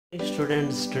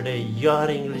Students, today your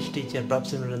English teacher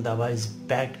Professor Randava is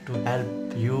back to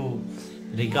help you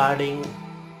regarding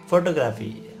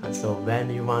photography. So when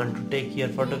you want to take your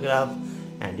photograph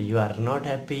and you are not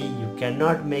happy, you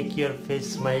cannot make your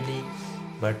face smiley,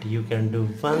 but you can do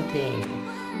one thing.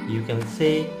 You can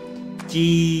say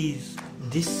cheese.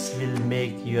 This will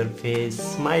make your face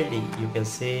smiley. You can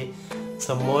say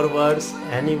some more words,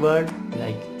 any word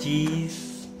like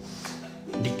cheese,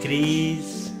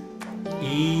 decrease,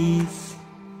 ease,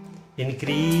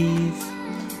 increase.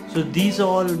 So these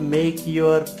all make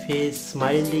your face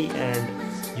smiley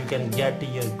and you can get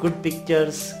your good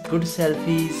pictures, good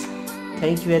selfies.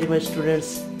 Thank you very much,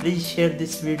 students. Please share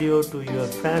this video to your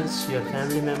friends, your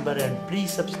family member, and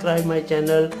please subscribe my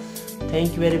channel.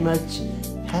 Thank you very much.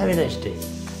 Have a nice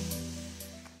day.